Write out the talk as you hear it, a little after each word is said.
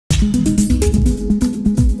CSI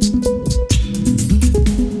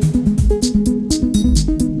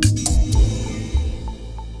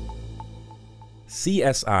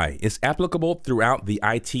is applicable throughout the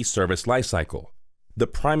IT service lifecycle. The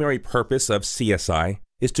primary purpose of CSI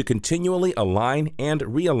is to continually align and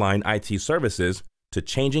realign IT services to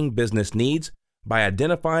changing business needs by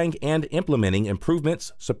identifying and implementing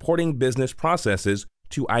improvements supporting business processes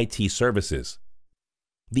to IT services.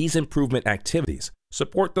 These improvement activities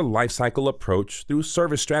support the lifecycle approach through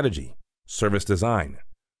service strategy, service design,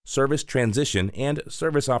 service transition, and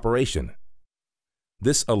service operation.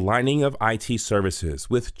 This aligning of IT services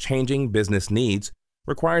with changing business needs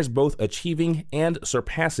requires both achieving and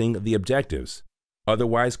surpassing the objectives,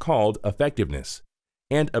 otherwise called effectiveness,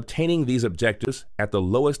 and obtaining these objectives at the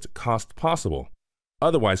lowest cost possible,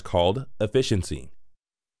 otherwise called efficiency.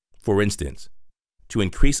 For instance, to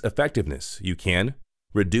increase effectiveness, you can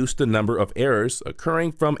reduce the number of errors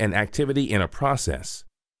occurring from an activity in a process.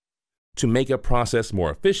 To make a process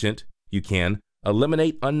more efficient, you can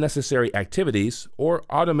eliminate unnecessary activities or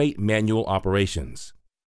automate manual operations.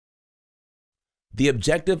 The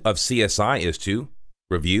objective of CSI is to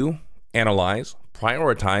review, analyze,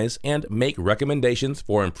 prioritize, and make recommendations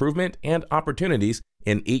for improvement and opportunities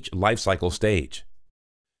in each lifecycle stage.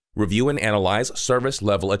 Review and analyze service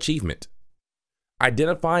level achievement.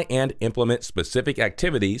 Identify and implement specific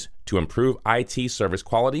activities to improve IT service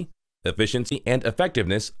quality, efficiency, and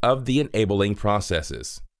effectiveness of the enabling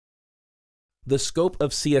processes. The scope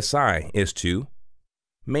of CSI is to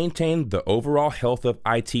maintain the overall health of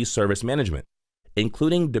IT service management,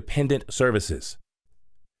 including dependent services.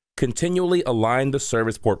 Continually align the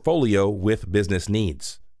service portfolio with business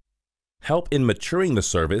needs. Help in maturing the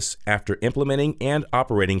service after implementing and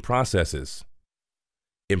operating processes.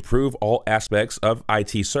 Improve all aspects of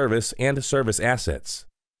IT service and service assets.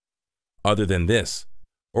 Other than this,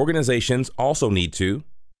 organizations also need to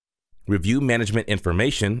review management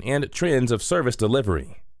information and trends of service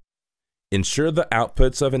delivery. Ensure the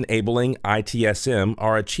outputs of enabling ITSM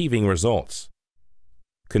are achieving results.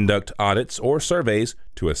 Conduct audits or surveys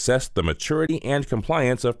to assess the maturity and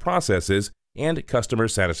compliance of processes and customer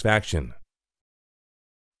satisfaction.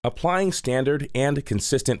 Applying standard and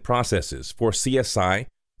consistent processes for CSI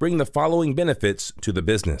bring the following benefits to the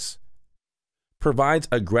business. Provides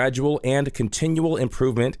a gradual and continual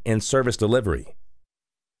improvement in service delivery.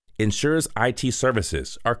 Ensures IT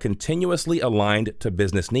services are continuously aligned to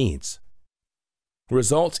business needs.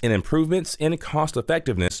 Results in improvements in cost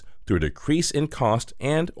effectiveness through a decrease in cost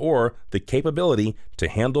and/or the capability to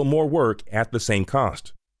handle more work at the same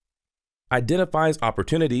cost. Identifies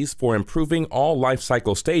opportunities for improving all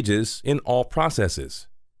lifecycle stages in all processes.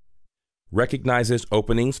 Recognizes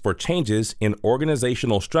openings for changes in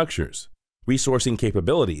organizational structures, resourcing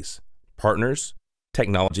capabilities, partners,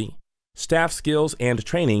 technology, staff skills and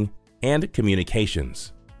training, and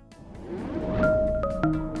communications.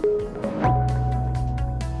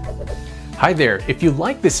 Hi there, if you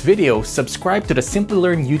like this video, subscribe to the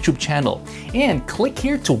Simplilearn YouTube channel and click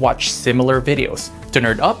here to watch similar videos. To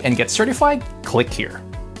nerd up and get certified, click here.